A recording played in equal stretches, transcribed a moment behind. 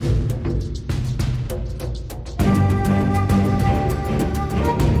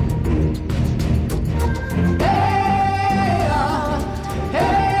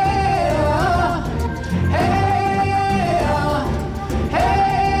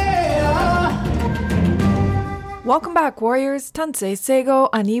Welcome back, warriors. Tansei Seigo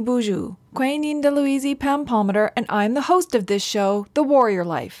Ani Buju. Quainin de Louise Pam Palmater, and I'm the host of this show, The Warrior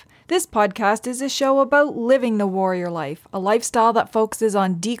Life. This podcast is a show about living the warrior life, a lifestyle that focuses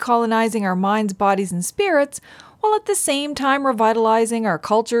on decolonizing our minds, bodies, and spirits, while at the same time revitalizing our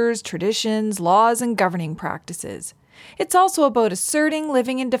cultures, traditions, laws, and governing practices. It's also about asserting,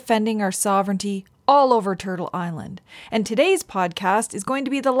 living, and defending our sovereignty all over Turtle Island. And today's podcast is going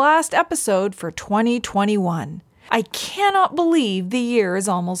to be the last episode for 2021. I cannot believe the year is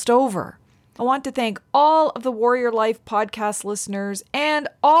almost over. I want to thank all of the Warrior Life podcast listeners and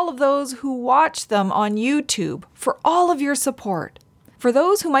all of those who watch them on YouTube for all of your support. For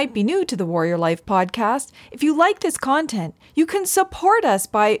those who might be new to the Warrior Life podcast, if you like this content, you can support us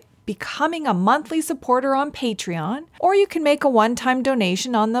by becoming a monthly supporter on Patreon, or you can make a one-time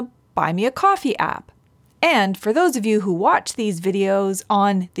donation on the Buy Me a Coffee app. And for those of you who watch these videos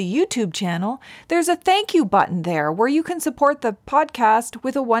on the YouTube channel, there's a thank you button there where you can support the podcast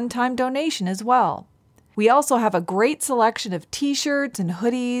with a one-time donation as well. We also have a great selection of t-shirts and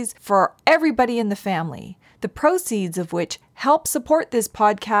hoodies for everybody in the family, the proceeds of which help support this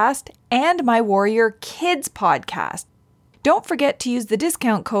podcast and my Warrior Kids podcast. Don't forget to use the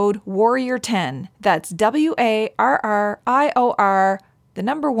discount code WARRIOR10. That's WARRIOR, the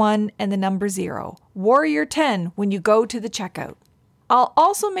number 1 and the number 0. Warrior10 when you go to the checkout. I'll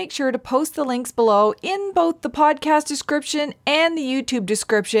also make sure to post the links below in both the podcast description and the YouTube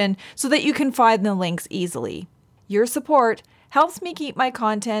description so that you can find the links easily. Your support helps me keep my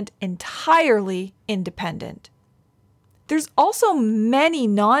content entirely independent. There's also many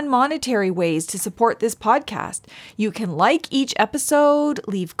non-monetary ways to support this podcast. You can like each episode,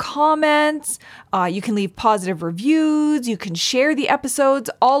 leave comments, you can leave positive reviews, you can share the episodes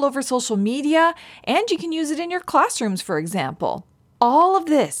all over social media, and you can use it in your classrooms, for example. All of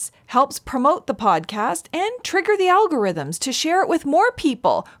this helps promote the podcast and trigger the algorithms to share it with more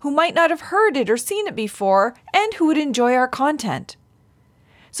people who might not have heard it or seen it before and who would enjoy our content.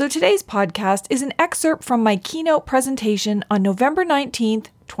 So today's podcast is an excerpt from my keynote presentation on November 19th,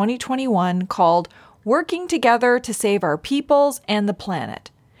 2021 called Working Together to Save Our Peoples and the Planet.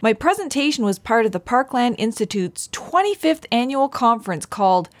 My presentation was part of the Parkland Institute's 25th annual conference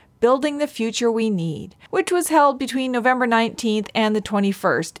called Building the Future We Need, which was held between November 19th and the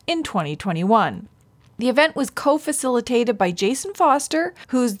 21st in 2021. The event was co-facilitated by Jason Foster,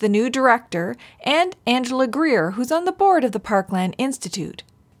 who's the new director, and Angela Greer, who's on the board of the Parkland Institute.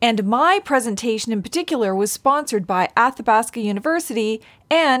 And my presentation in particular was sponsored by Athabasca University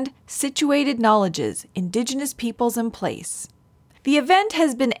and Situated Knowledges, Indigenous Peoples in Place. The event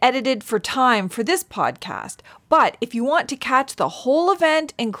has been edited for time for this podcast, but if you want to catch the whole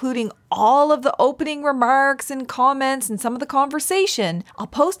event, including all of the opening remarks and comments and some of the conversation, I'll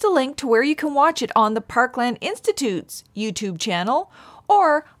post a link to where you can watch it on the Parkland Institute's YouTube channel,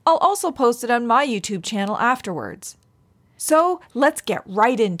 or I'll also post it on my YouTube channel afterwards. So let's get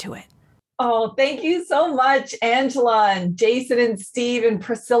right into it. Oh, thank you so much, Angela and Jason and Steve and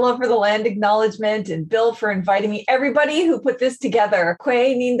Priscilla for the land acknowledgement and Bill for inviting me. Everybody who put this together.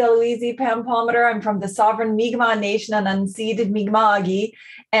 Kwe Ninda Louise Pam Palmater. I'm from the sovereign Mi'kmaq Nation and unceded Mi'kma'ki.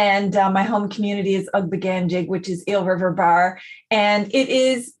 And my home community is Ugbaganjig, which is Eel River Bar. And it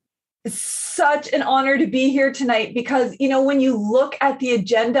is such an honor to be here tonight because, you know, when you look at the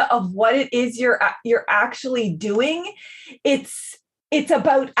agenda of what it is you're actually doing, it's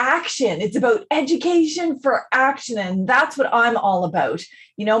about action. It's about education for action. And that's what I'm all about.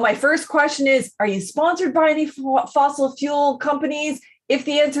 You know, my first question is, are you sponsored by any fossil fuel companies? If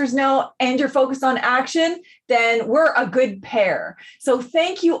the answer is no, and you're focused on action, then we're a good pair. So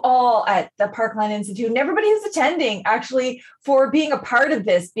thank you all at the Parkland Institute and everybody who's attending actually for being a part of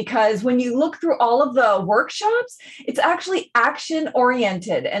this, because when you look through all of the workshops, it's actually action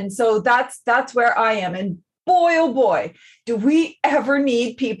oriented. And so that's where I am. And boy, oh boy, do we ever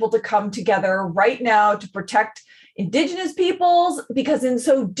need people to come together right now to protect Indigenous peoples, because in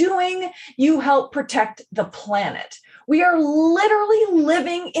so doing, you help protect the planet. We are literally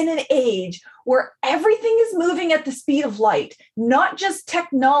living in an age where everything is moving at the speed of light, not just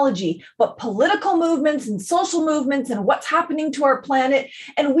technology, but political movements and social movements and what's happening to our planet.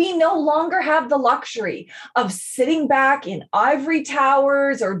 And we no longer have the luxury of sitting back in ivory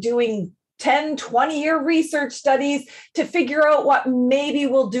towers or doing 10, 20-year research studies to figure out what maybe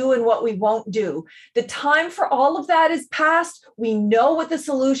we'll do and what we won't do. The time for all of that is past. We know what the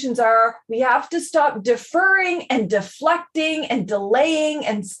solutions are. We have to stop deferring and deflecting and delaying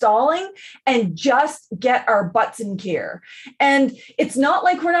and stalling and just get our butts in gear. And it's not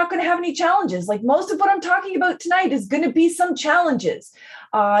like we're not going to have any challenges. Like most of what I'm talking about tonight is going to be some challenges.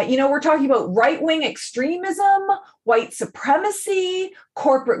 We're talking about right-wing extremism, white supremacy,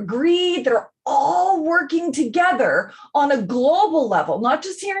 corporate greed. They're all working together on a global level, not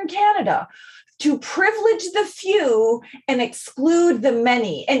just here in Canada, to privilege the few and exclude the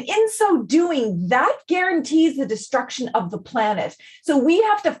many. And in so doing, that guarantees the destruction of the planet. So we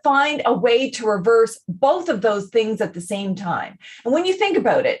have to find a way to reverse both of those things at the same time. And when you think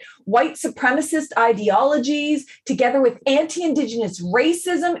about it, white supremacist ideologies together with anti-Indigenous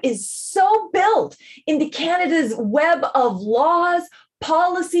racism is so built into Canada's web of laws,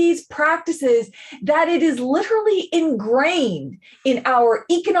 policies, practices, that it is literally ingrained in our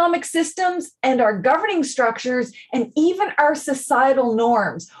economic systems and our governing structures and even our societal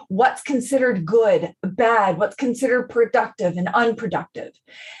norms. What's considered good, bad, what's considered productive and unproductive.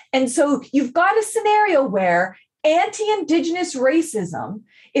 And so you've got a scenario where anti-Indigenous racism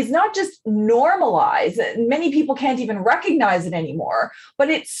is not just normalized. Many people can't even recognize it anymore, but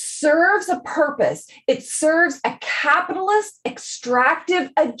it serves a purpose. It serves a capitalist extractive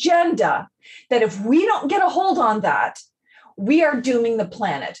agenda that if we don't get a hold on that, we are dooming the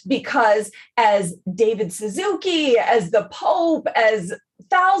planet. Because as David Suzuki, as the Pope, as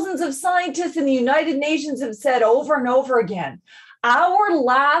thousands of scientists in the United Nations have said over and over again, our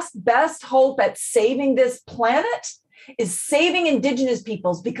last best hope at saving this planet is saving Indigenous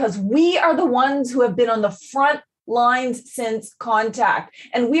peoples, because we are the ones who have been on the front lines since contact.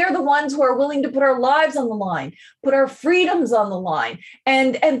 And we are the ones who are willing to put our lives on the line, put our freedoms on the line.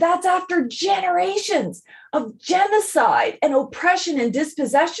 And that's after generations of genocide and oppression and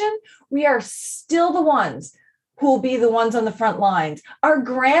dispossession. We are still the ones who will be the ones on the front lines. Our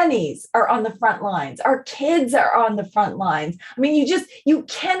grannies are on the front lines. Our kids are on the front lines. I mean, you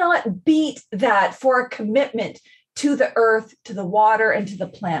cannot beat that for a commitment to the earth, to the water, and to the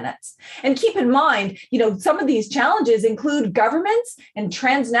planets. And keep in mind, some of these challenges include governments and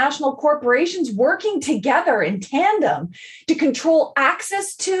transnational corporations working together in tandem to control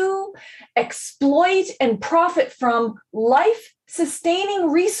access to, exploit, and profit from life-sustaining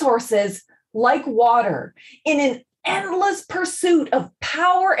resources like water in an endless pursuit of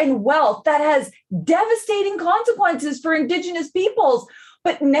power and wealth that has devastating consequences for Indigenous peoples.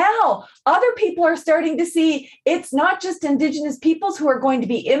 But now other people are starting to see it's not just Indigenous peoples who are going to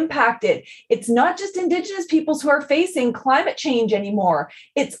be impacted. It's not just Indigenous peoples who are facing climate change anymore.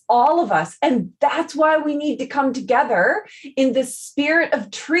 It's all of us. And that's why we need to come together in the spirit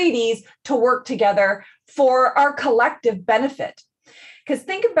of treaties to work together for our collective benefit. Because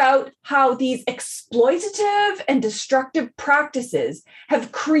think about how these exploitative and destructive practices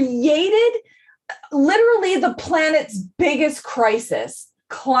have created literally the planet's biggest crisis,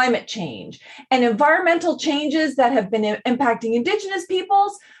 climate change, and environmental changes that have been impacting Indigenous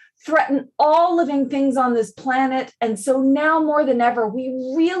peoples threaten all living things on this planet. And so now more than ever, we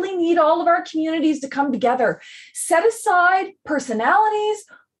really need all of our communities to come together, set aside personalities,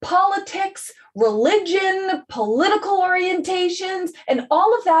 politics, religion, political orientations, and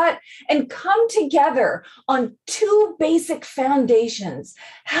all of that, and come together on two basic foundations: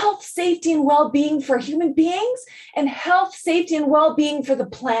 health, safety, and well-being for human beings, and health, safety, and well-being for the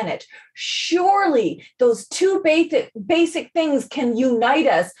planet. Surely those two basic things can unite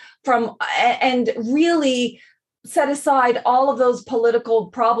us and really set aside all of those political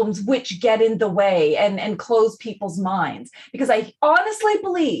problems which get in the way and close people's minds. Because I honestly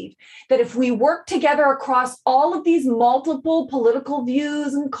believe that if we work together across all of these multiple political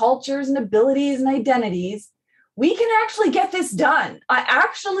views and cultures and abilities and identities, we can actually get this done. I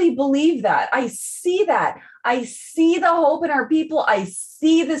actually believe that. I see that. I see the hope in our people. I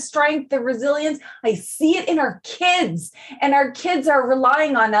see the strength, the resilience. I see it in our kids, and our kids are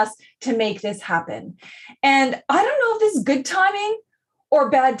relying on us to make this happen. And I don't know if this is good timing or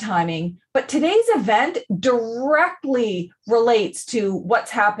bad timing, but today's event directly relates to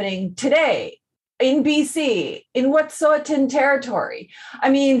what's happening today in BC, in Wet'suwet'en territory. I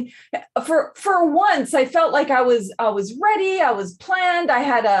mean, for once, I felt like I was ready, I was planned, I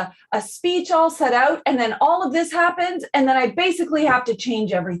had a speech all set out, and then all of this happens, and then I basically have to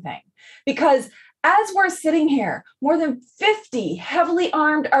change everything. Because as we're sitting here, more than 50 heavily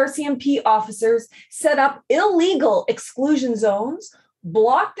armed RCMP officers set up illegal exclusion zones,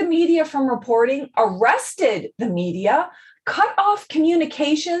 blocked the media from reporting, arrested the media, cut off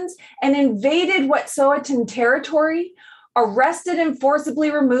communications and invaded Wet'suwet'en territory, arrested and forcibly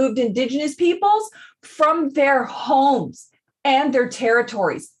removed Indigenous peoples from their homes and their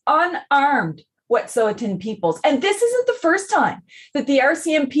territories, unarmed Wet'suwet'en peoples. And this isn't the first time that the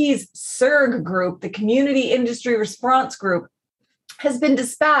RCMP's CIRG group, the Community Industry Response Group, has been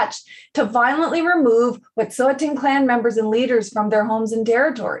dispatched to violently remove Wet'suwet'en clan members and leaders from their homes and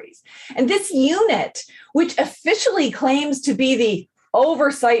territories. And this unit, which officially claims to be the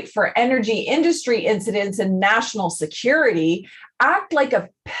oversight for energy industry incidents and national security, act like a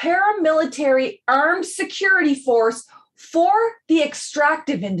paramilitary armed security force for the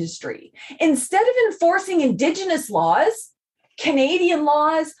extractive industry. Instead of enforcing Indigenous laws, Canadian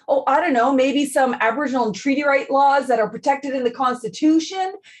laws, maybe some Aboriginal and treaty right laws that are protected in the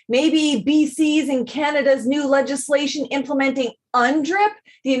Constitution, maybe BC's and Canada's new legislation implementing UNDRIP,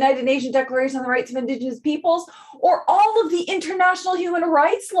 the United Nations Declaration on the Rights of Indigenous Peoples, or all of the international human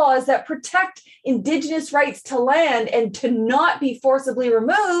rights laws that protect Indigenous rights to land and to not be forcibly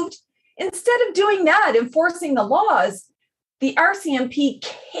removed. Instead of doing that, enforcing the laws, the RCMP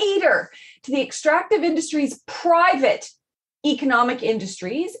cater to the extractive industry's private economic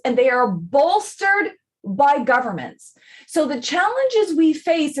industries, and they are bolstered by governments. So the challenges we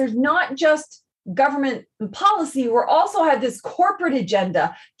face are not just government policy, we also have this corporate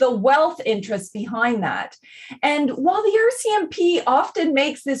agenda, the wealth interests behind that. And while the RCMP often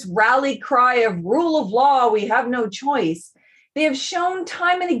makes this rally cry of rule of law, we have no choice, they have shown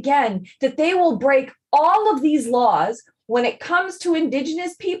time and again that they will break all of these laws when it comes to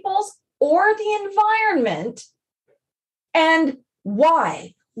Indigenous peoples or the environment. And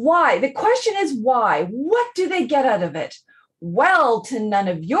why? Why? The question is why? What do they get out of it? Well, to none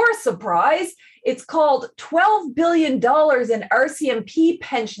of your surprise, it's called $12 billion in RCMP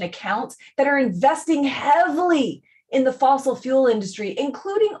pension accounts that are investing heavily in the fossil fuel industry,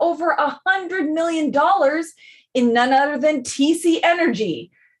 including over $100 million in none other than TC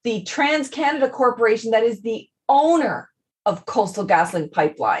Energy, the TransCanada Corporation that is the owner of Coastal GasLink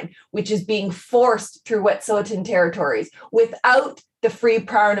pipeline, which is being forced through Wet'suwet'en territories without the free,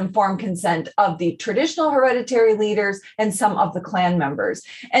 prior, and informed consent of the traditional hereditary leaders and some of the clan members.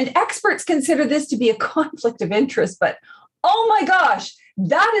 And experts consider this to be a conflict of interest, but oh my gosh,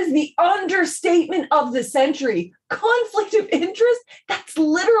 that is the understatement of the century. Conflict of interest? That's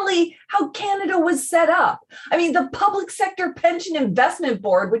literally how Canada was set up. I mean, the Public Sector Pension Investment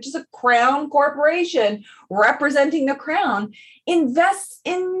Board, which is a Crown corporation representing the Crown, invests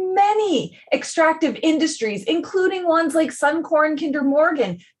in many extractive industries, including ones like Suncor and Kinder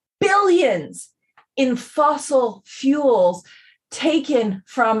Morgan, billions in fossil fuels taken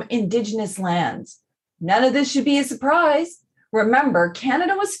from Indigenous lands. None of this should be a surprise. Remember,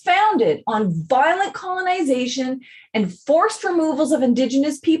 Canada was founded on violent colonization and forced removals of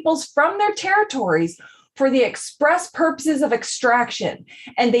Indigenous peoples from their territories for the express purposes of extraction.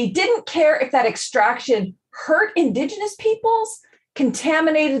 And they didn't care if that extraction hurt Indigenous peoples,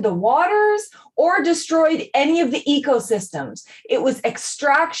 contaminated the waters, or destroyed any of the ecosystems. It was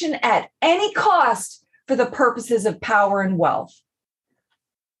extraction at any cost for the purposes of power and wealth.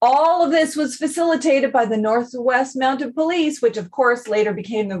 All of this was facilitated by the Northwest Mounted Police, which of course later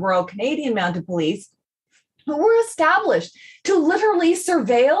became the Royal Canadian Mounted Police, who were established to literally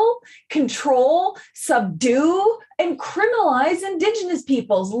surveil, control, subdue, and criminalize Indigenous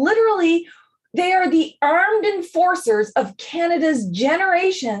peoples. Literally, they are the armed enforcers of Canada's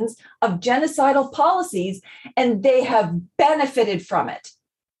generations of genocidal policies, and they have benefited from it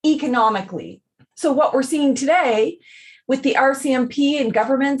economically. So what we're seeing today with the RCMP and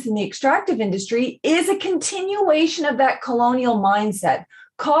governments in the extractive industry is a continuation of that colonial mindset.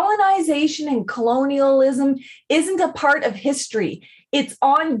 Colonization and colonialism isn't a part of history. It's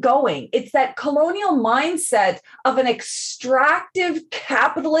ongoing. It's that colonial mindset of an extractive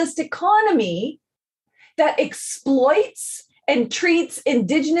capitalist economy that exploits and treats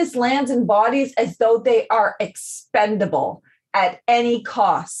Indigenous lands and bodies as though they are expendable at any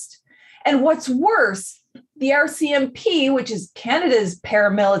cost. And what's worse, the RCMP, which is Canada's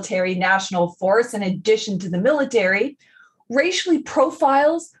paramilitary national force in addition to the military, racially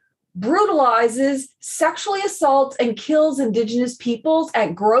profiles, brutalizes, sexually assaults, and kills Indigenous peoples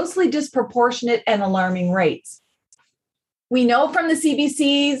at grossly disproportionate and alarming rates. We know from the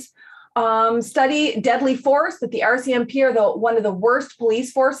CBC's study, Deadly Force, that the RCMP are one of the worst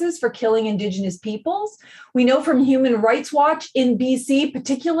police forces for killing Indigenous peoples. We know from Human Rights Watch in BC,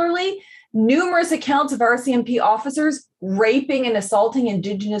 particularly, numerous accounts of RCMP officers raping and assaulting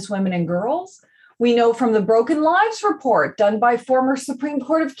Indigenous women and girls. We know from the Broken Lives report done by former Supreme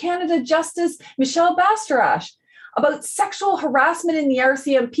Court of Canada Justice Michelle Bastarache about sexual harassment in the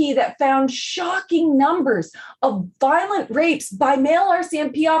RCMP that found shocking numbers of violent rapes by male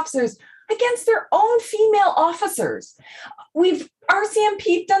RCMP officers against their own female officers.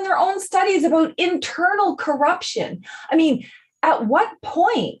 RCMP done their own studies about internal corruption. I mean, at what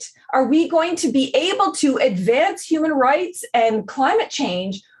point are we going to be able to advance human rights and climate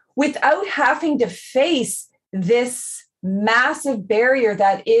change without having to face this massive barrier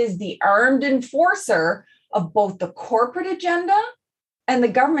that is the armed enforcer of both the corporate agenda and the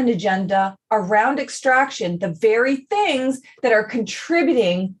government agenda around extraction, the very things that are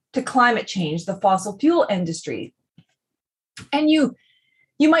contributing to climate change, the fossil fuel industry? And you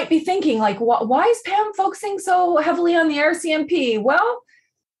might be thinking, like, why is Pam focusing so heavily on the RCMP? Well,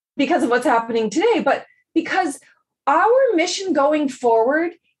 because of what's happening today, but because our mission going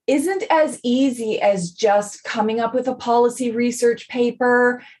forward isn't as easy as just coming up with a policy research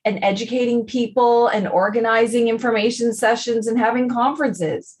paper and educating people and organizing information sessions and having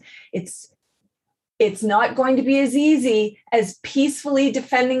conferences. It's not going to be as easy as peacefully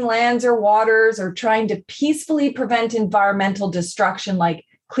defending lands or waters or trying to peacefully prevent environmental destruction like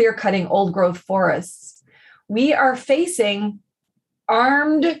clear-cutting old-growth forests. We are facing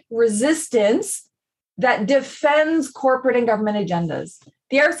armed resistance that defends corporate and government agendas.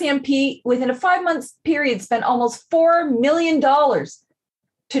 The RCMP, within a 5-month period, spent almost $4 million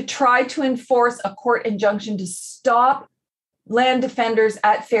to try to enforce a court injunction to stop land defenders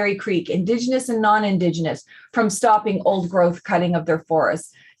at Fairy Creek, Indigenous and non-Indigenous, from stopping old growth cutting of their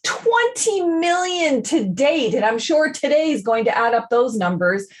forests. 20 million to date, and I'm sure today is going to add up those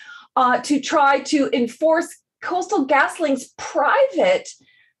numbers, to try to enforce Coastal GasLink's private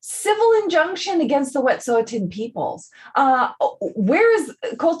civil injunction against the Wet'suwet'en peoples. Where is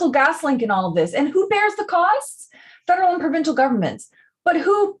Coastal GasLink in all of this? And who bears the costs? Federal and provincial governments. But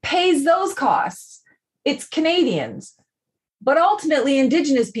who pays those costs? It's Canadians. But ultimately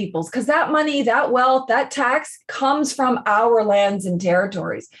Indigenous peoples, because that money, that wealth, that tax comes from our lands and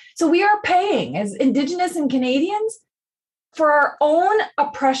territories. So we are paying as Indigenous and Canadians for our own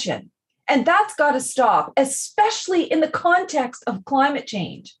oppression. And that's got to stop, especially in the context of climate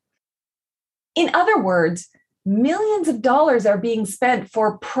change. In other words, millions of dollars are being spent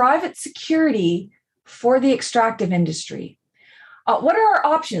for private security for the extractive industry. What are our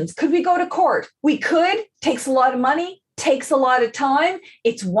options? Could we go to court? We could. Takes a lot of money, takes a lot of time.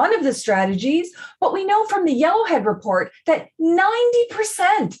 It's one of the strategies. But we know from the Yellowhead report that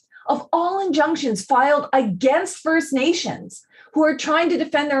 90% of all injunctions filed against First Nations who are trying to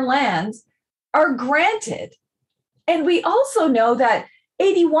defend their lands are granted. And we also know that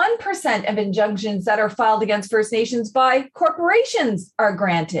 81% of injunctions that are filed against First Nations by corporations are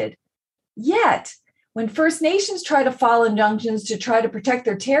granted. Yet, when First Nations try to file injunctions to try to protect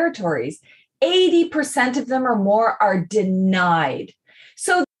their territories, 80% of them or more are denied.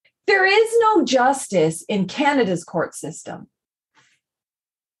 So there is no justice in Canada's court system.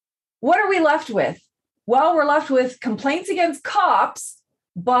 What are we left with? Well, we're left with complaints against cops,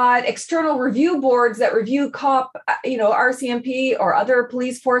 but external review boards that review RCMP or other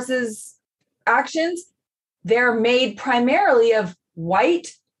police forces' actions, they're made primarily of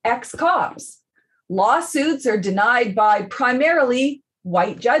white ex-cops. Lawsuits are denied by primarily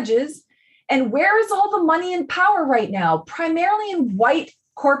white judges. And where is all the money and power right now? Primarily in white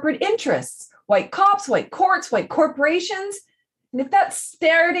corporate interests, white cops, white courts, white corporations. And if that's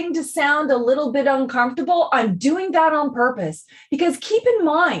starting to sound a little bit uncomfortable, I'm doing that on purpose. Because keep in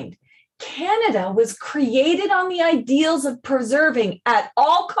mind, Canada was created on the ideals of preserving at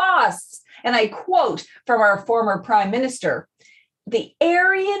all costs, and I quote from our former Prime Minister, the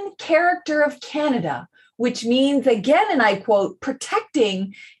Aryan character of Canada, which means, again, and I quote,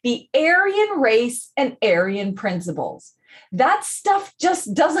 protecting the Aryan race and Aryan principles. That stuff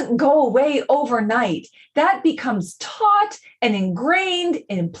just doesn't go away overnight. That becomes taught and ingrained,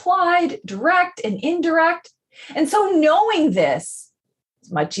 implied, direct and indirect. And so knowing this,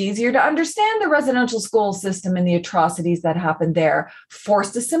 it's much easier to understand the residential school system and the atrocities that happened there.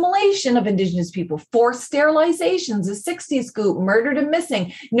 Forced assimilation of Indigenous people, forced sterilizations, a 60s scoop, murdered and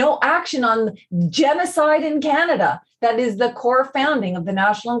missing, no action on genocide in Canada. That is the core founding of the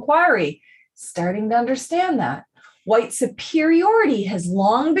National Inquiry. Starting to understand that. White superiority has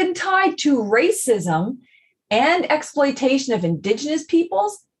long been tied to racism and exploitation of Indigenous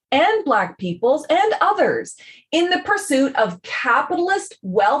peoples and Black peoples and others in the pursuit of capitalist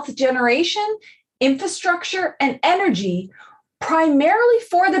wealth generation, infrastructure, and energy, primarily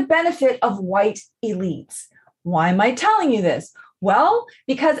for the benefit of white elites. Why am I telling you this? Well,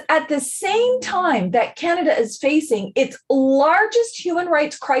 because at the same time that Canada is facing its largest human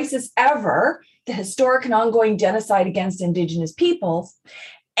rights crisis ever, the historic and ongoing genocide against Indigenous peoples,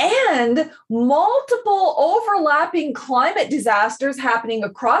 and multiple overlapping climate disasters happening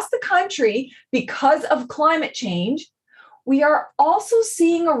across the country because of climate change, we are also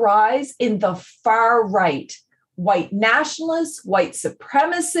seeing a rise in the far right, white nationalists, white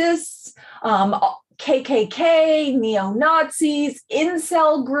supremacists, KKK, neo-Nazis,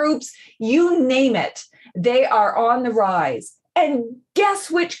 incel groups, you name it. They are on the rise. And guess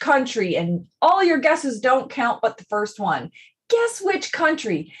which country, and all your guesses don't count but the first one, guess which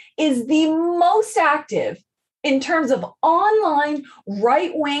country is the most active in terms of online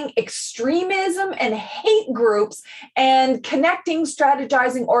right-wing extremism and hate groups and connecting,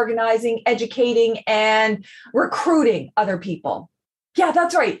 strategizing, organizing, educating, and recruiting other people? Yeah,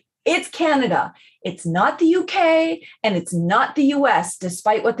 that's right. It's Canada. It's not the UK and it's not the US,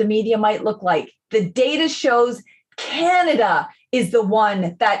 despite what the media might look like. The data shows Canada is the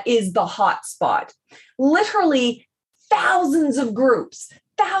one that is the hot spot. Literally thousands of groups,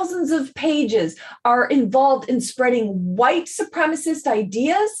 thousands of pages are involved in spreading white supremacist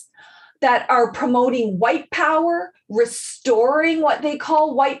ideas that are promoting white power, restoring what they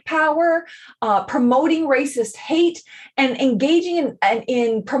call white power, promoting racist hate, and engaging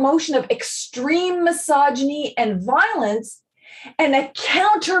in promotion of extreme misogyny and violence, and a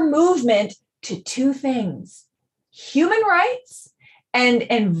counter movement to two things: human rights and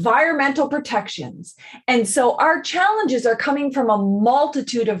environmental protections. And so our challenges are coming from a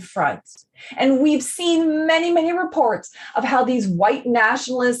multitude of fronts. And we've seen many, many reports of how these white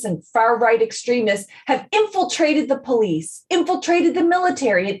nationalists and far-right extremists have infiltrated the police, infiltrated the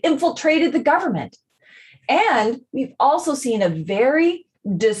military, and infiltrated the government. And we've also seen a very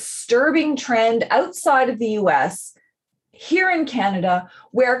disturbing trend outside of the US, here in Canada,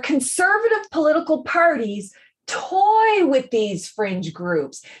 where conservative political parties toy with these fringe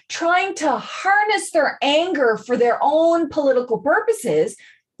groups, trying to harness their anger for their own political purposes,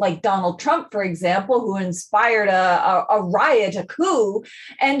 like Donald Trump, for example, who inspired a riot, a coup,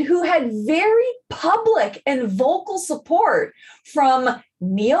 and who had very public and vocal support from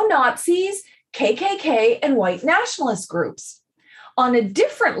neo-Nazis, KKK, and white nationalist groups. On a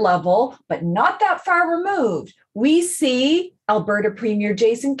different level, but not that far removed, we see Alberta Premier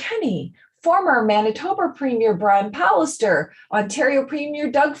Jason Kenney, former Manitoba Premier Brian Pallister, Ontario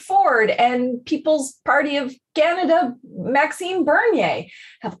Premier Doug Ford, and People's Party of Canada Maxime Bernier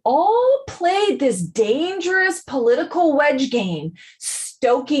have all played this dangerous political wedge game,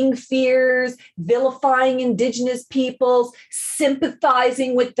 stoking fears, vilifying Indigenous peoples,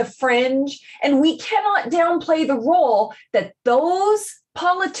 sympathizing with the fringe. And we cannot downplay the role that those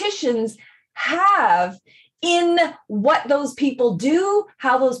politicians have in what those people do,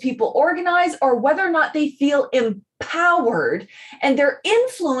 how those people organize, or whether or not they feel empowered, and their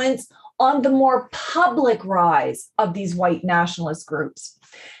influence on the more public rise of these white nationalist groups.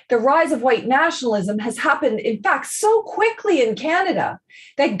 The rise of white nationalism has happened, in fact, so quickly in Canada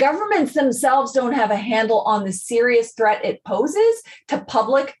that governments themselves don't have a handle on the serious threat it poses to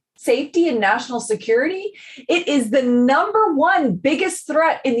public safety and national security. It is the number one biggest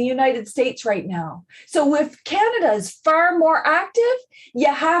threat in the United States right now. So if Canada is far more active,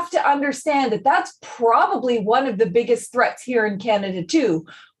 you have to understand that that's probably one of the biggest threats here in Canada too,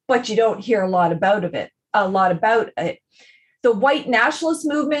 but you don't hear a lot about it. The white nationalist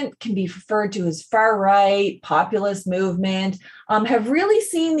movement can be referred to as far right, populist movement, have really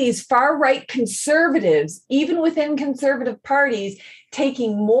seen these far right conservatives, even within conservative parties,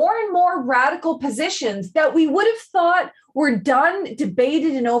 taking more and more radical positions that we would have thought were done,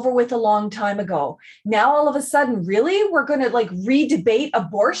 debated, and over with a long time ago. Now, all of a sudden, really, we're going to re-debate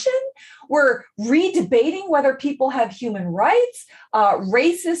abortion? We're re-debating whether people have human rights,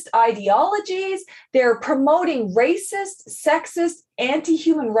 racist ideologies. They're promoting racist, sexist,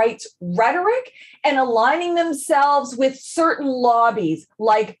 anti-human rights rhetoric and aligning themselves with certain lobbies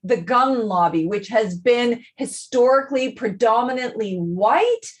like the gun lobby, which has been historically predominantly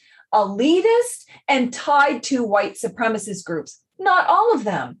white, elitist, and tied to white supremacist groups. Not all of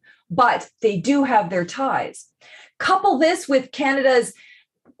them, but they do have their ties. Couple this with Canada's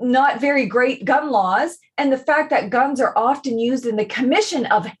not very great gun laws and the fact that guns are often used in the commission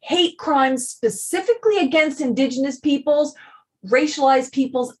of hate crimes specifically against Indigenous peoples, racialized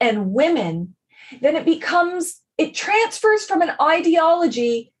peoples, and women, then it transfers from an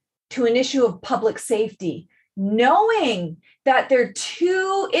ideology to an issue of public safety, knowing that there are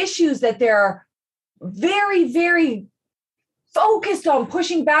two issues that they're very, very focused on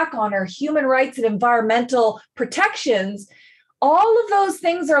pushing back on are human rights and environmental protections. all of those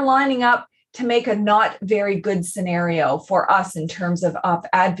things are lining up to make a not very good scenario for us in terms of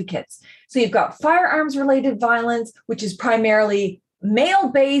advocates. So you've got firearms related violence, which is primarily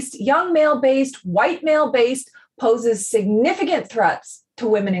male-based, young male-based, white male-based, poses significant threats to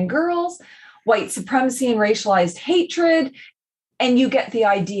women and girls, white supremacy and racialized hatred, and you get the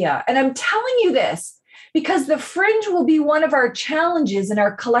idea. And I'm telling you this because the fringe will be one of our challenges in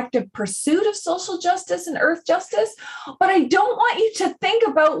our collective pursuit of social justice and earth justice. But I don't want you to think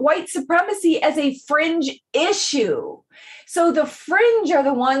about white supremacy as a fringe issue. So the fringe are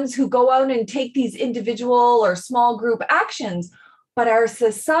the ones who go out and take these individual or small group actions. But our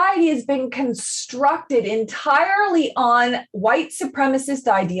society has been constructed entirely on white supremacist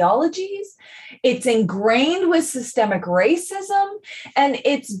ideologies. It's ingrained with systemic racism, and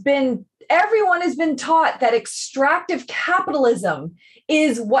everyone has been taught that extractive capitalism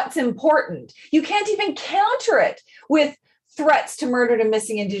is what's important. You can't even counter it with threats to murdered and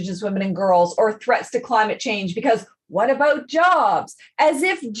missing Indigenous women and girls or threats to climate change, because what about jobs? As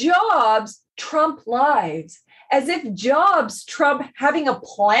if jobs trump lives. As if jobs trump having a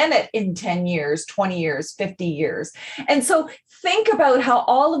planet in 10 years, 20 years, 50 years. And so think about how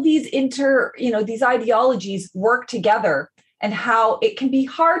all of these these ideologies work together and how it can be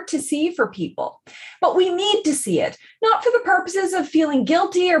hard to see for people. But we need to see it, not for the purposes of feeling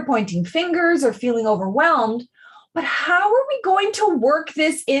guilty or pointing fingers or feeling overwhelmed, but how are we going to work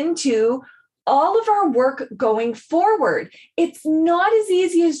this into all of our work going forward? It's not as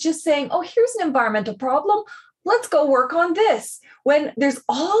easy as just saying, oh, here's an environmental problem. Let's go work on this, when there's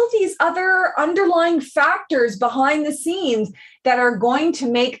all these other underlying factors behind the scenes that are going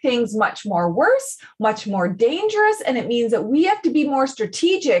to make things much more worse, much more dangerous. And it means that we have to be more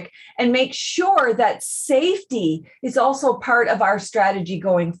strategic and make sure that safety is also part of our strategy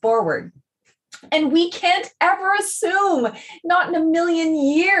going forward. And we can't ever assume, not in a million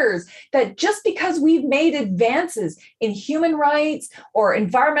years, that just because we've made advances in human rights or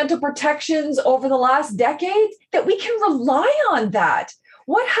environmental protections over the last decades, that we can rely on that.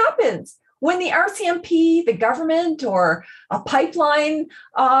 What happens when the RCMP, the government, or a pipeline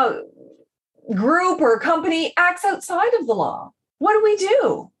group or company acts outside of the law? What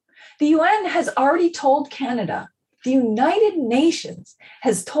do? The UN has already told Canada, the United Nations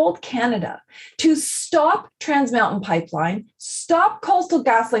has told Canada to stop Trans Mountain Pipeline, stop Coastal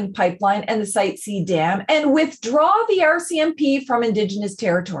GasLink Pipeline and the Site C Dam, and withdraw the RCMP from Indigenous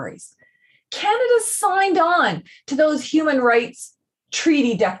territories. Canada signed on to those human rights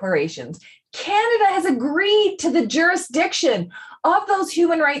treaty declarations. Canada has agreed to the jurisdiction of those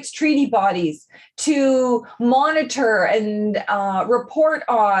human rights treaty bodies to monitor and report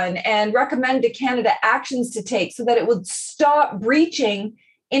on and recommend to Canada actions to take so that it would stop breaching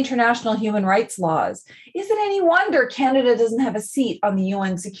international human rights laws. Is it any wonder Canada doesn't have a seat on the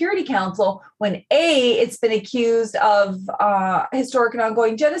UN Security Council when A, it's been accused of historic and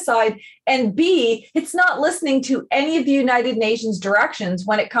ongoing genocide, and B, it's not listening to any of the United Nations directions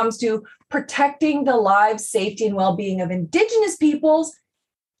when it comes to protecting the lives, safety, and well-being of Indigenous peoples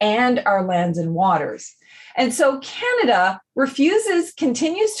and our lands and waters. And so Canada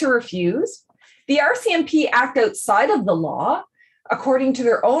continues to refuse. The RCMP act outside of the law. According to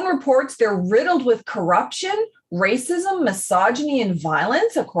their own reports, they're riddled with corruption, racism, misogyny, and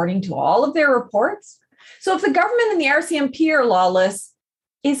violence, according to all of their reports. So if the government and the RCMP are lawless,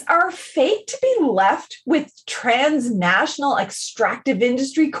 is our fate to be left with transnational extractive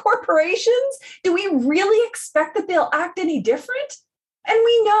industry corporations? Do we really expect that they'll act any different? And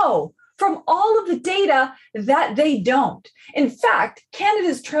we know from all of the data that they don't. In fact,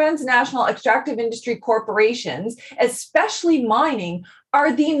 Canada's transnational extractive industry corporations, especially mining,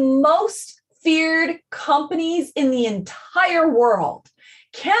 are the most feared companies in the entire world.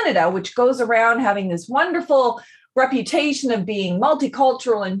 Canada, which goes around having this wonderful reputation of being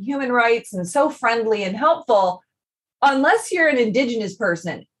multicultural and human rights and so friendly and helpful, unless you're an Indigenous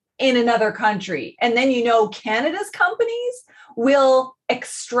person in another country, and then Canada's companies will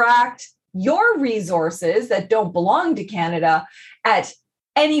extract your resources that don't belong to Canada at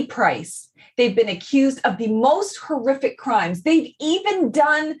any price. They've been accused of the most horrific crimes. They've even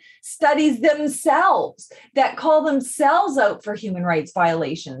done studies themselves that call themselves out for human rights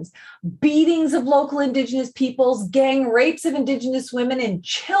violations, beatings of local Indigenous peoples, gang rapes of Indigenous women and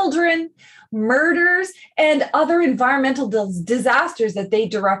children, murders, and other environmental disasters that they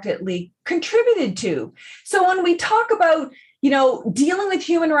directly contributed to. So when we talk about, dealing with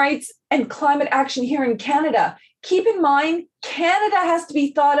human rights and climate action here in Canada, keep in mind, Canada has to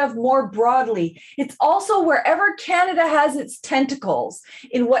be thought of more broadly. It's also wherever Canada has its tentacles,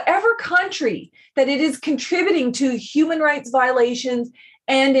 in whatever country that it is contributing to human rights violations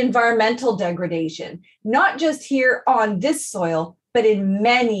and environmental degradation, not just here on this soil, but in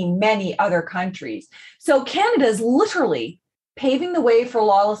many, many other countries. So Canada is literally paving the way for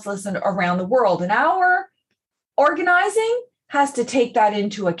lawlessness around the world. And our organizing has to take that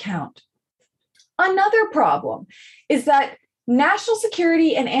into account. Another problem is that national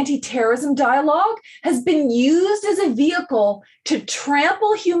security and anti-terrorism dialogue has been used as a vehicle to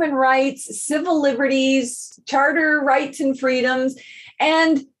trample human rights, civil liberties, charter rights and freedoms,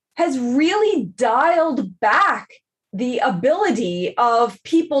 and has really dialed back the ability of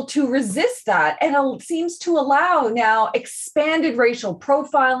people to resist that, and seems to allow now expanded racial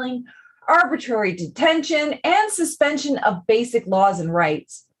profiling, arbitrary detention, and suspension of basic laws and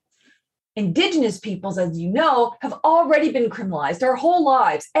rights. Indigenous peoples, as you know, have already been criminalized our whole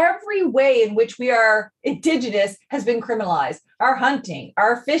lives. Every way in which we are Indigenous has been criminalized. Our hunting,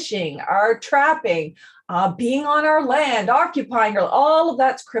 our fishing, our trapping, being on our land, occupying, all of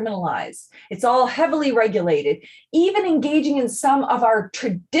that's criminalized. It's all heavily regulated. Even engaging in some of our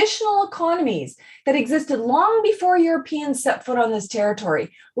traditional economies that existed long before Europeans set foot on this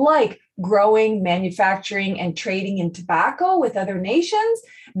territory, like growing, manufacturing, and trading in tobacco with other nations,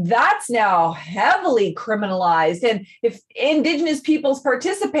 that's now heavily criminalized. And if Indigenous peoples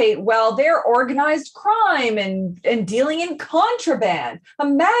participate, well, they're organized crime and dealing in contraband.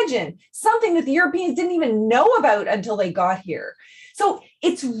 Imagine something that the Europeans didn't even know about until they got here. So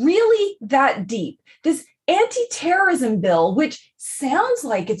it's really that deep. This anti-terrorism bill, which sounds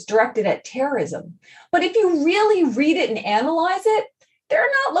like it's directed at terrorism, but if you really read it and analyze it, they're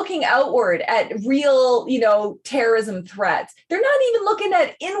not looking outward at real, terrorism threats. They're not even looking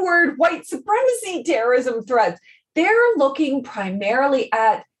at inward white supremacy terrorism threats. They're looking primarily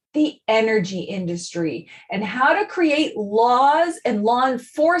at the energy industry and how to create laws and law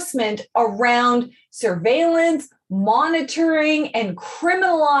enforcement around surveillance, monitoring, and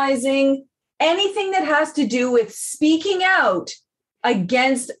criminalizing anything that has to do with speaking out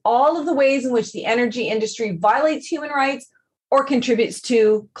against all of the ways in which the energy industry violates human rights or contributes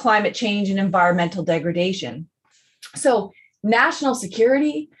to climate change and environmental degradation. So national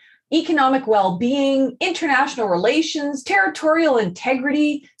security, economic well-being, international relations, territorial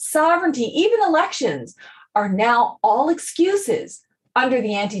integrity, sovereignty, even elections are now all excuses under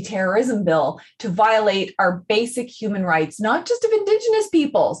the anti-terrorism bill to violate our basic human rights, not just of Indigenous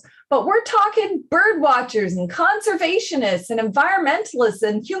peoples, but we're talking bird watchers and conservationists and environmentalists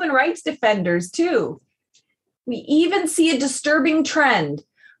and human rights defenders too. We even see a disturbing trend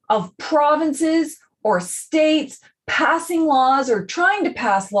of provinces or states passing laws or trying to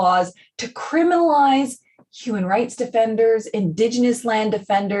pass laws to criminalize human rights defenders, Indigenous land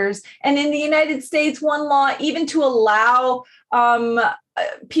defenders, and in the United States, one law even to allow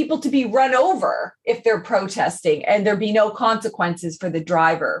people to be run over if they're protesting and there be no consequences for the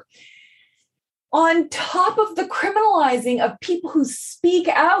driver. On top of the criminalizing of people who speak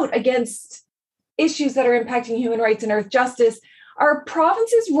out against issues that are impacting human rights and earth justice, are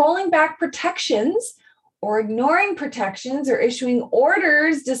provinces rolling back protections or ignoring protections or issuing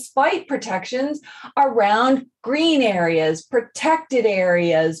orders despite protections around green areas, protected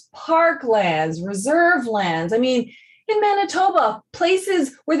areas, parklands, reserve lands. I mean, in Manitoba,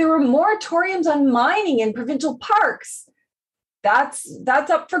 places where there were moratoriums on mining in provincial parks, that's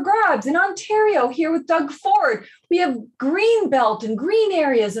up for grabs. In Ontario, here with Doug Ford, we have green belt and green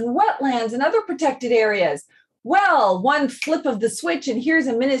areas and wetlands and other protected areas. Well, one flip of the switch and here's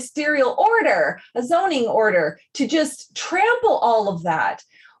a ministerial order, a zoning order to just trample all of that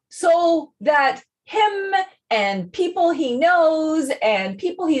so that him and people he knows and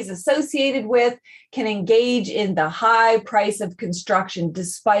people he's associated with can engage in the high price of construction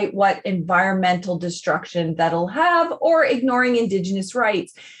despite what environmental destruction that'll have or ignoring Indigenous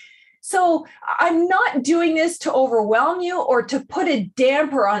rights. So I'm not doing this to overwhelm you or to put a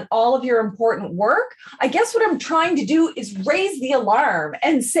damper on all of your important work. I guess what I'm trying to do is raise the alarm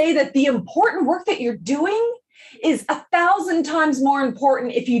and say that the important work that you're doing is 1,000 times more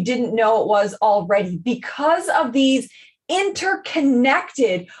important if you didn't know it was already, because of these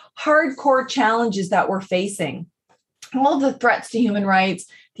interconnected, hardcore challenges that we're facing. All the threats to human rights,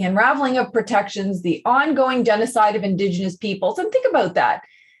 the unraveling of protections, the ongoing genocide of Indigenous peoples. And think about that.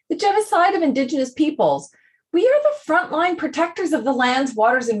 The genocide of Indigenous peoples. We are the frontline protectors of the lands,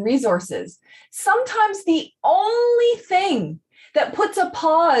 waters, and resources. Sometimes the only thing that puts a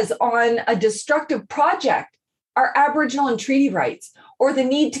pause on a destructive project are Aboriginal and treaty rights, or the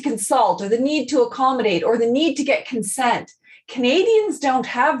need to consult or the need to accommodate or the need to get consent. Canadians don't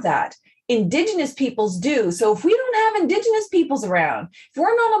have that. Indigenous peoples do. So if we don't have Indigenous peoples around, if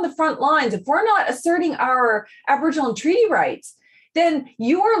we're not on the front lines, if we're not asserting our Aboriginal and treaty rights, then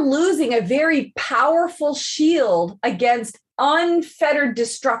you are losing a very powerful shield against unfettered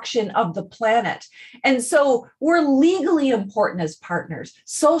destruction of the planet. And so we're legally important as partners,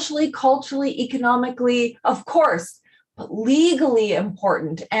 socially, culturally, economically, of course, but legally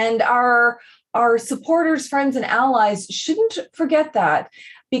important. And our supporters, friends, and allies shouldn't forget that,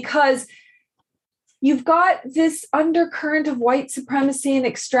 because you've got this undercurrent of white supremacy and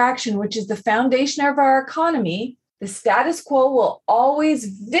extraction, which is the foundation of our economy. The status quo will always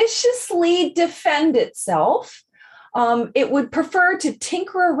viciously defend itself. It would prefer to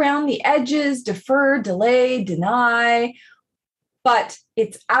tinker around the edges, defer, delay, deny. But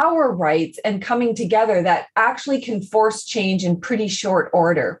it's our rights and coming together that actually can force change in pretty short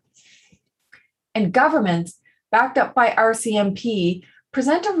order. And governments, backed up by RCMP,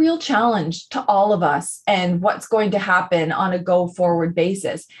 present a real challenge to all of us and what's going to happen on a go-forward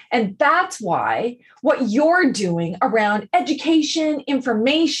basis. And that's why what you're doing around education,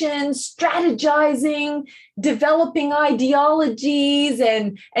 information, strategizing, developing ideologies,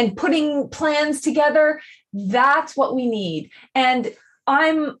 and putting plans together, that's what we need. And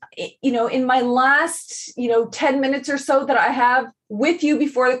I'm, in my last, 10 minutes or so that I have with you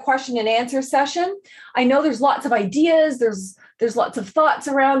before the question and answer session, I know there's lots of ideas, there's lots of thoughts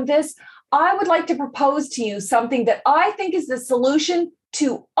around this. I would like to propose to you something that I think is the solution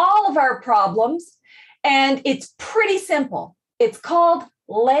to all of our problems. And it's pretty simple. It's called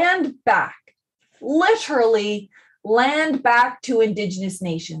land back. Literally, land back to Indigenous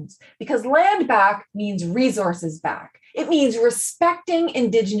nations, because land back means resources back. It means respecting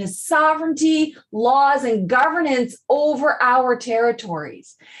Indigenous sovereignty, laws, and governance over our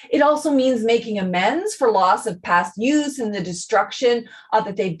territories. It also means making amends for loss of past use and the destruction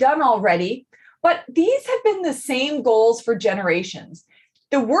that they've done already. But these have been the same goals for generations.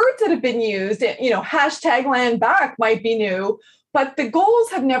 The words that have been used, hashtag land back might be new, but the goals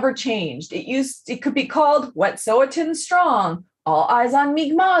have never changed. It could be called Wet'suwet'en Strong, All Eyes on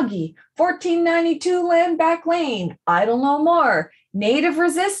Mi'kma'ki, 1492 Land Back Lane, Idle No More, Native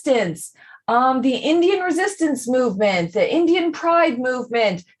Resistance, the Indian Resistance Movement, the Indian Pride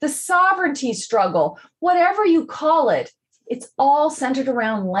Movement, the Sovereignty Struggle, whatever you call it, it's all centered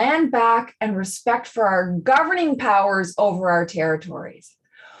around land back and respect for our governing powers over our territories.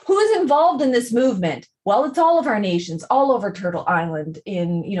 Who is involved in this movement? Well, it's all of our nations, all over Turtle Island,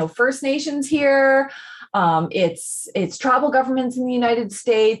 in First Nations here. It's tribal governments in the United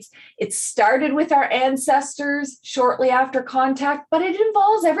States. It started with our ancestors shortly after contact, but it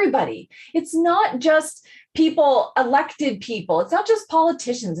involves everybody. It's not just elected people. It's not just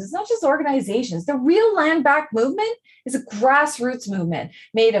politicians. It's not just organizations. The real land back movement is a grassroots movement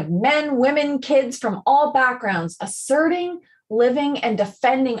made of men, women, kids from all backgrounds, asserting, living, and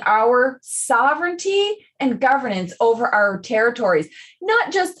defending our sovereignty and governance over our territories,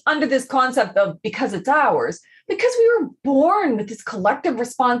 not just under this concept of because it's ours, because we were born with this collective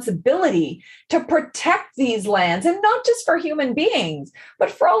responsibility to protect these lands, and not just for human beings,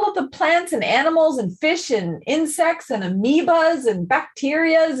 but for all of the plants and animals and fish and insects and amoebas and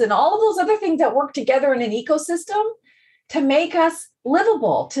bacterias and all of those other things that work together in an ecosystem to make us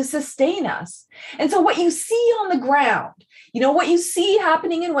livable, to sustain us. And so what you see on the ground, what you see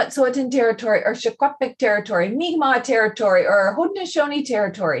happening in Wet'suwet'en territory or Secwepemc territory, Mi'kmaq territory, or Haudenosaunee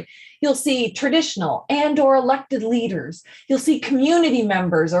territory, you'll see traditional and or elected leaders. You'll see community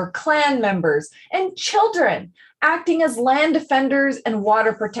members or clan members and children acting as land defenders and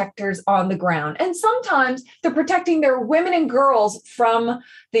water protectors on the ground. And sometimes they're protecting their women and girls from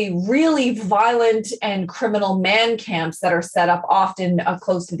the really violent and criminal man camps that are set up often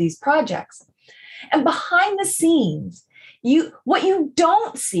close to these projects. And behind the scenes, what you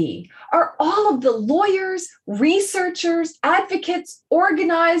don't see are all of the lawyers, researchers, advocates,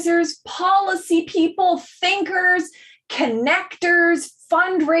 organizers, policy people, thinkers, connectors,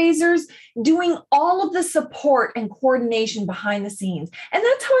 fundraisers, doing all of the support and coordination behind the scenes. And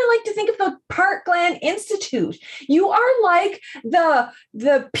that's how I like to think of the Parkland Institute. You are like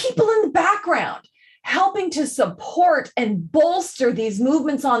the people in the background, helping to support and bolster these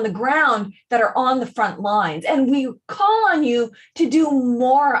movements on the ground that are on the front lines. And we call on you to do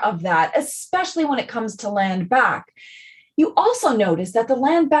more of that, especially when it comes to land back. You also notice that the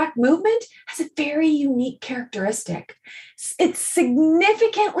land back movement has a very unique characteristic. It's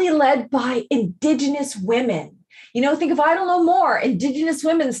significantly led by Indigenous women. Think of Idle No More, Indigenous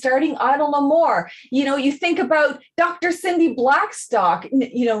women starting Idle No More. You think about Dr. Cindy Blackstock,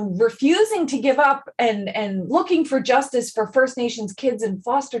 refusing to give up and looking for justice for First Nations kids in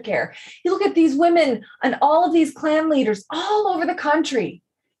foster care. You look at these women and all of these clan leaders all over the country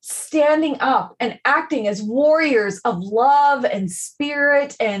standing up and acting as warriors of love and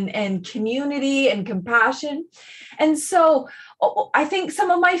spirit and community and compassion. And so I think some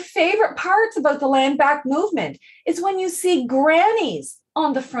of my favorite parts about the Land Back movement is when you see grannies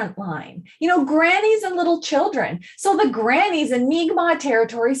on the front line, grannies and little children. So the grannies in Mi'kmaq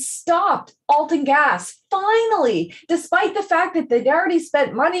territory stopped Alton Gas finally, despite the fact that they'd already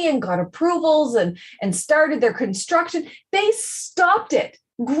spent money and got approvals and started their construction. They stopped it.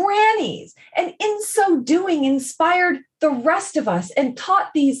 Grannies, and in so doing inspired the rest of us and taught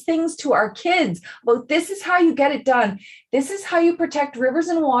these things to our kids about this is how you get it done. This is how you protect rivers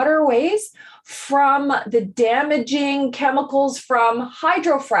and waterways from the damaging chemicals from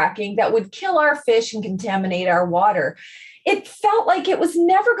hydrofracking that would kill our fish and contaminate our water. It felt like it was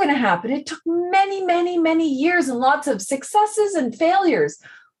never going to happen. It took many, many, many years and lots of successes and failures,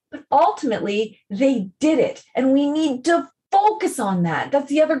 but ultimately they did it, and we need to focus on that. That's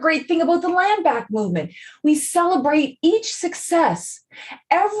the other great thing about the Land Back movement. We celebrate each success.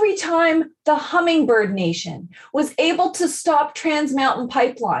 Every time the Hummingbird Nation was able to stop Trans Mountain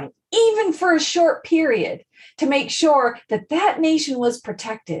Pipeline, even for a short period, to make sure that that nation was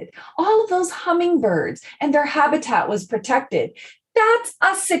protected, all of those hummingbirds and their habitat was protected. That's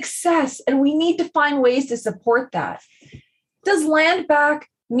a success, and we need to find ways to support that. Does Land Back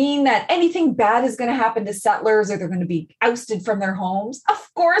mean that anything bad is going to happen to settlers or they're going to be ousted from their homes?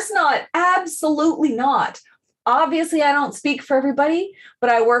 Of course not. Absolutely not. Obviously, I don't speak for everybody, but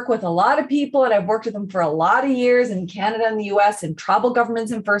I work with a lot of people, and I've worked with them for a lot of years in Canada and the US and tribal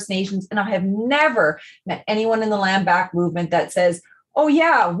governments and First Nations. And I have never met anyone in the Land Back movement that says, oh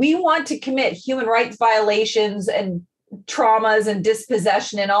yeah, we want to commit human rights violations and traumas and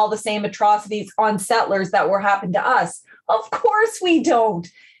dispossession and all the same atrocities on settlers that were happened to us. Of course we don't.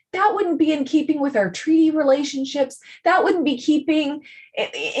 That wouldn't be in keeping with our treaty relationships. That wouldn't be keeping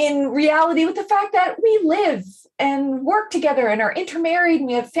in reality with the fact that we live and work together and are intermarried and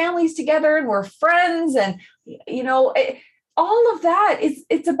we have families together and we're friends. And, all of that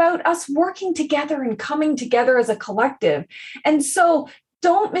it's about us working together and coming together as a collective. And so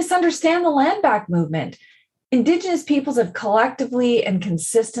don't misunderstand the Land Back movement. Indigenous peoples have collectively and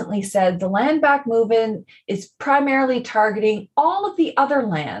consistently said the Land Back movement is primarily targeting all of the other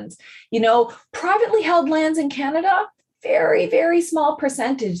lands. Privately held lands in Canada, very, very small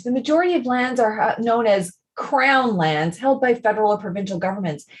percentage. The majority of lands are known as crown lands held by federal or provincial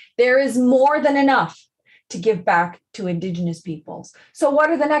governments. There is more than enough to give back to Indigenous peoples. So what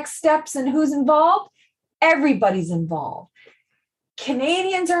are the next steps and who's involved? Everybody's involved.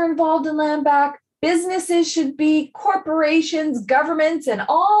 Canadians are involved in Land Back. Businesses should be, corporations, governments, and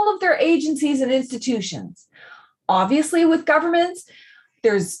all of their agencies and institutions. Obviously, with governments,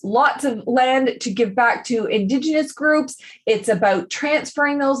 there's lots of land to give back to Indigenous groups. It's about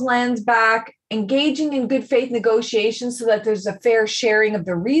transferring those lands back, engaging in good faith negotiations so that there's a fair sharing of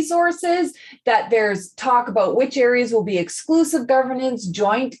the resources, that there's talk about which areas will be exclusive governance,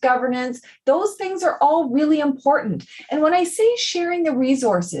 joint governance. Those things are all really important. And when I say sharing the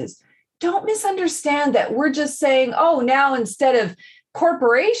resources, don't misunderstand that we're just saying, oh, now instead of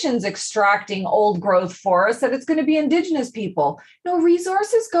corporations extracting old growth forests, that it's going to be Indigenous people. No,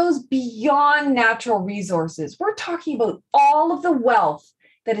 resources goes beyond natural resources. We're talking about all of the wealth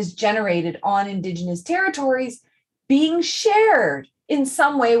that is generated on Indigenous territories being shared in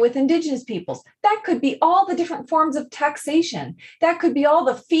some way with Indigenous peoples. That could be all the different forms of taxation. That could be all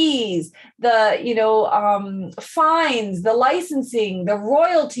the fees, the fines, the licensing, the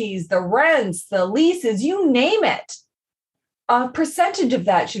royalties, the rents, the leases, you name it. A percentage of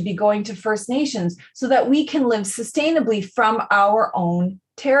that should be going to First Nations so that we can live sustainably from our own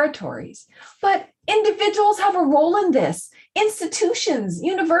territories. But individuals have a role in this. Institutions,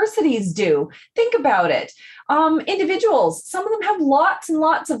 universities do. Think about it. Individuals, some of them have lots and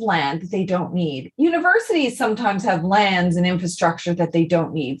lots of land that they don't need. Universities sometimes have lands and infrastructure that they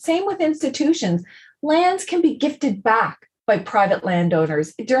don't need. Same with institutions. Lands can be gifted back by private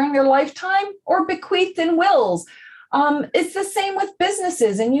landowners during their lifetime or bequeathed in wills. It's the same with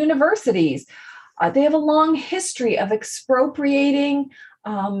businesses and universities. They have a long history of expropriating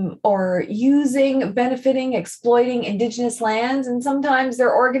or using, benefiting, exploiting Indigenous lands. And sometimes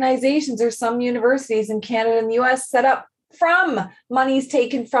their organizations or some universities in Canada and the US set up from monies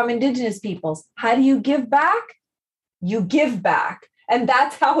taken from Indigenous peoples. How do you give back? You give back. And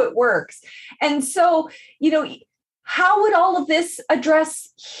that's how it works. And so, How would all of this address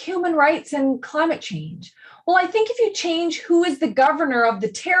human rights and climate change? Well, I think if you change who is the governor of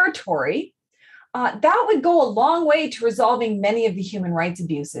the territory, that would go a long way to resolving many of the human rights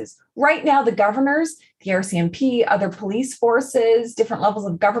abuses. Right now, the governors, the RCMP, other police forces, different levels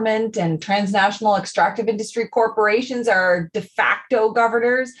of government, and transnational extractive industry corporations are de facto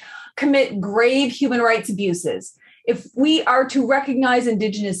governors, commit grave human rights abuses. If we are to recognize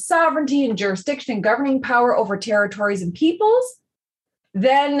Indigenous sovereignty and jurisdiction and governing power over territories and peoples,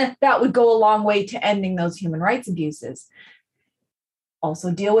 then that would go a long way to ending those human rights abuses.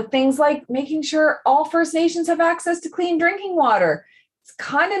 Also deal with things like making sure all First Nations have access to clean drinking water. It's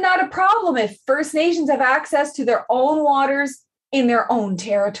kind of not a problem if First Nations have access to their own waters in their own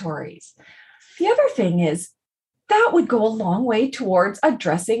territories. The other thing is that would go a long way towards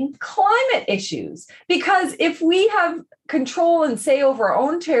addressing climate issues, because if we have control and say over our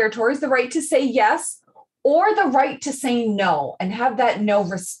own territories, the right to say yes or the right to say no and have that no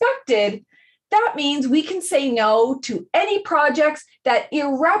respected, that means we can say no to any projects that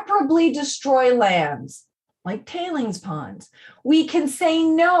irreparably destroy lands, like tailings ponds. We can say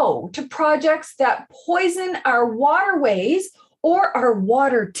no to projects that poison our waterways or our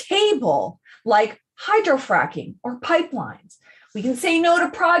water table, like hydrofracking or pipelines. We can say no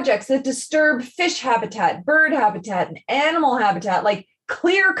to projects that disturb fish habitat, bird habitat, and animal habitat, like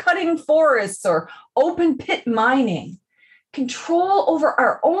clear-cutting forests or open pit mining. Control over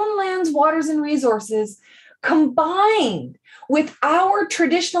our own lands, waters, and resources, combined with our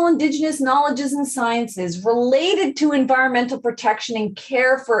traditional Indigenous knowledges and sciences related to environmental protection and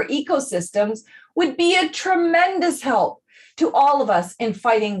care for ecosystems, would be a tremendous help to all of us in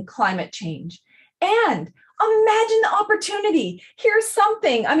fighting climate change. And imagine the opportunity. Here's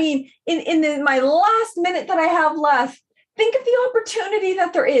something, in my last minute that I have left, think of the opportunity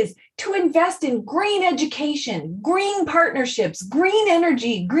that there is to invest in green education, green partnerships, green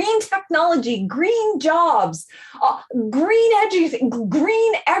energy, green technology, green jobs, green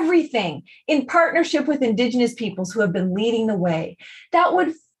everything in partnership with Indigenous peoples who have been leading the way. That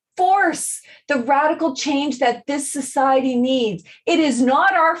would force the radical change that this society needs. It is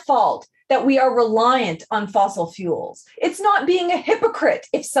not our fault that we are reliant on fossil fuels. It's not being a hypocrite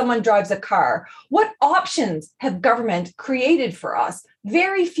if someone drives a car. What options have government created for us?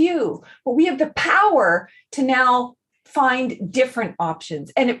 Very few, but we have the power to now find different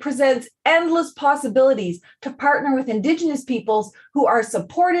options. And it presents endless possibilities to partner with Indigenous peoples who are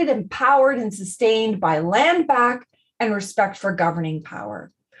supported, empowered, and sustained by land back and respect for governing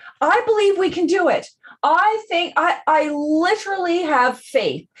power. I believe we can do it. I think I literally have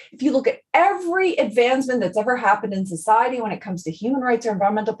faith. If you look at every advancement that's ever happened in society when it comes to human rights or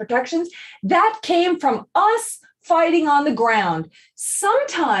environmental protections, that came from us fighting on the ground,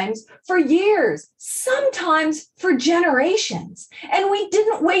 sometimes for years, sometimes for generations. And we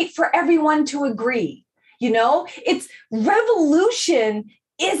didn't wait for everyone to agree. It's revolution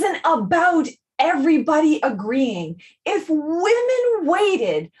isn't about everybody agreeing. If women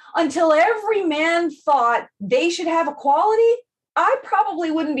waited until every man thought they should have equality, I probably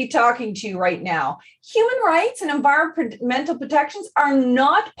wouldn't be talking to you right now. Human rights and environmental protections are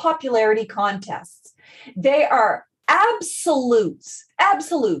not popularity contests. They are absolutes,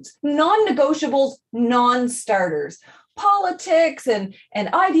 non-negotiables, non-starters. Politics and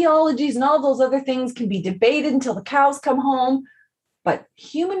ideologies and all those other things can be debated until the cows come home. But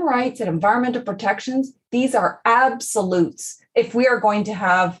human rights and environmental protections, these are absolutes if we are going to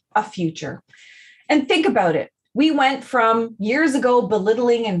have a future. And think about it. We went from years ago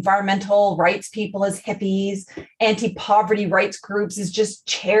belittling environmental rights people as hippies, anti-poverty rights groups as just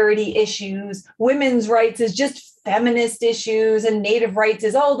charity issues, women's rights as just feminist issues, and Native rights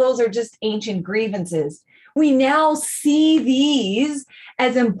as, those are just ancient grievances. We now see these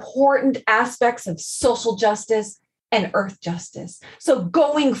as important aspects of social justice and earth justice. So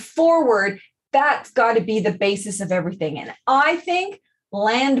going forward, that's got to be the basis of everything. And I think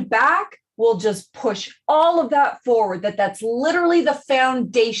land back will just push all of that forward, that's literally the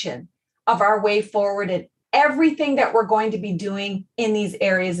foundation of our way forward and everything that we're going to be doing in these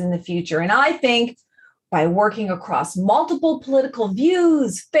areas in the future. And I think by working across multiple political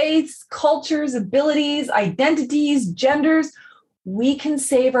views, faiths, cultures, abilities, identities, genders, we can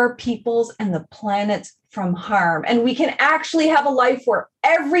save our peoples and the planet from harm. And we can actually have a life where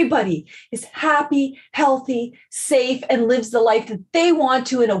everybody is happy, healthy, safe, and lives the life that they want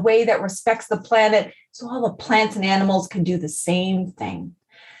to in a way that respects the planet, so all the plants and animals can do the same thing.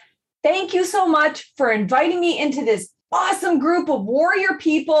 Thank you so much for inviting me into this awesome group of warrior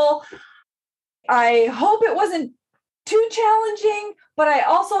people. I hope it wasn't too challenging, but I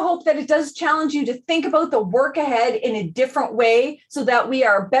also hope that it does challenge you to think about the work ahead in a different way so that we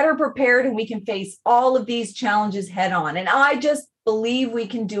are better prepared and we can face all of these challenges head on. And I just believe we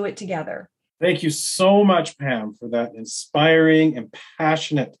can do it together. Thank you so much, Pam, for that inspiring and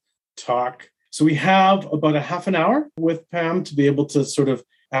passionate talk. So we have about a half an hour with Pam to be able to sort of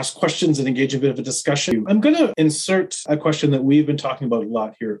ask questions and engage in a bit of a discussion. I'm going to insert a question that we've been talking about a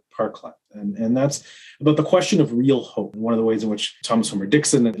lot here at Parkland, and that's about the question of real hope. One of the ways in which Thomas Homer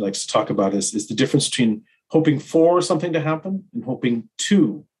Dixon likes to talk about is the difference between hoping for something to happen and hoping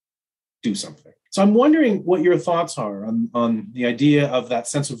to do something. So I'm wondering what your thoughts are on the idea of that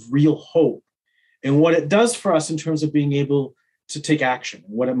sense of real hope and what it does for us in terms of being able to take action,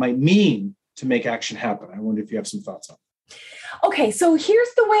 and what it might mean to make action happen. I wonder if you have some thoughts on it. Okay, so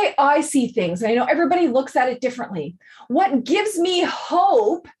here's the way I see things. I know everybody looks at it differently. What gives me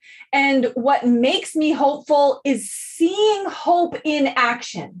hope and what makes me hopeful is seeing hope in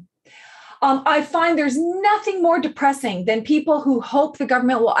action. I find there's nothing more depressing than people who hope the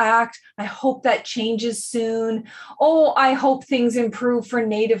government will act. I hope that changes soon. Oh, I hope things improve for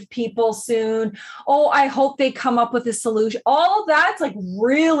Native people soon. Oh, I hope they come up with a solution. All of that's like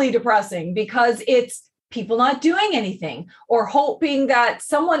really depressing because it's people not doing anything or hoping that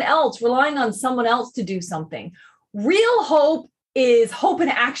someone else, relying on someone else to do something. Real hope is hope in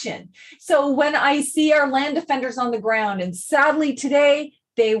action. So when I see our land defenders on the ground, and sadly today,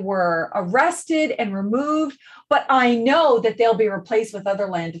 they were arrested and removed, but I know that they'll be replaced with other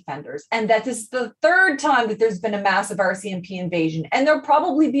land defenders, and that this is the third time that there's been a massive RCMP invasion, and there'll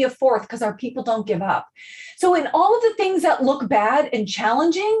probably be a fourth because our people don't give up. So in all of the things that look bad and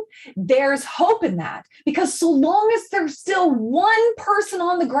challenging, there's hope in that, because so long as there's still one person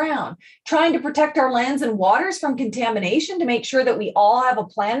on the ground trying to protect our lands and waters from contamination to make sure that we all have a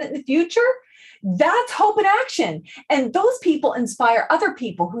planet in the future, that's hope in action. And those people inspire other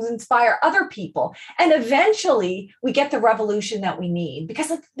people who inspire other people. And eventually we get the revolution that we need. Because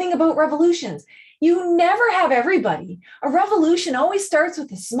the thing about revolutions, you never have everybody. A revolution always starts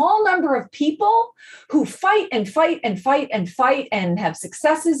with a small number of people who fight and fight and fight and fight and have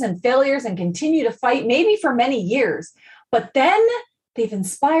successes and failures and continue to fight, maybe for many years. But then they've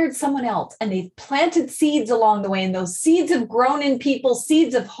inspired someone else and they've planted seeds along the way. And those seeds have grown in people,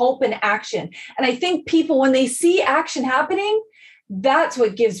 seeds of hope and action. And I think people, when they see action happening, that's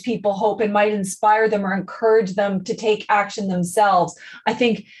what gives people hope and might inspire them or encourage them to take action themselves. I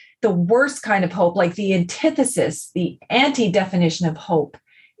think the worst kind of hope, like the antithesis, the anti-definition of hope,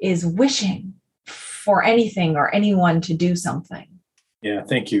 is wishing for anything or anyone to do something. Yeah,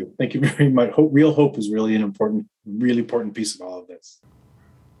 thank you. Thank you very much. Real hope is really an really important piece of all of this.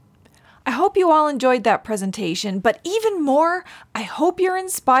 I hope you all enjoyed that presentation, but even more, I hope you're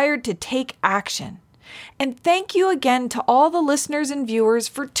inspired to take action. And thank you again to all the listeners and viewers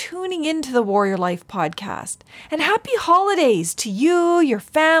for tuning into the Warrior Life podcast. And happy holidays to you, your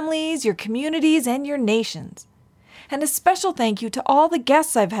families, your communities, and your nations. And a special thank you to all the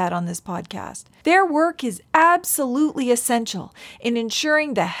guests I've had on this podcast. Their work is absolutely essential in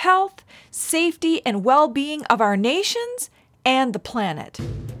ensuring the health, safety, and well-being of our nations and the planet.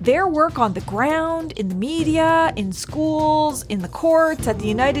 Their work on the ground, in the media, in schools, in the courts, at the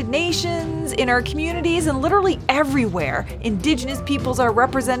United Nations, in our communities, and literally everywhere Indigenous peoples are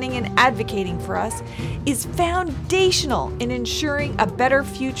representing and advocating for us, is foundational in ensuring a better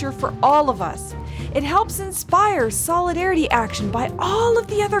future for all of us. It helps inspire solidarity action by all of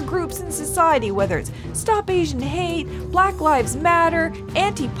the other groups in society, whether it's Stop Asian Hate, Black Lives Matter,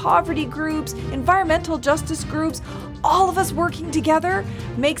 anti-poverty groups, environmental justice groups. All of us working together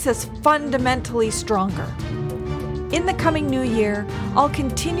makes us fundamentally stronger. In the coming new year, I'll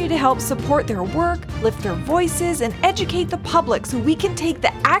continue to help support their work, lift their voices, and educate the public so we can take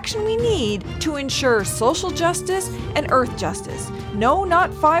the action we need to ensure social justice and earth justice. No,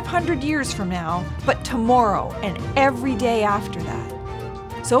 not 500 years from now, but tomorrow and every day after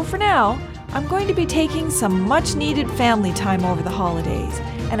that. So for now, I'm going to be taking some much-needed family time over the holidays,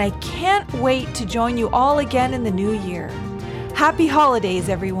 and I can't wait to join you all again in the new year. Happy holidays,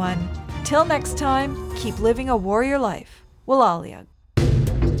 everyone. Till next time, keep living a warrior life. Walaaliag.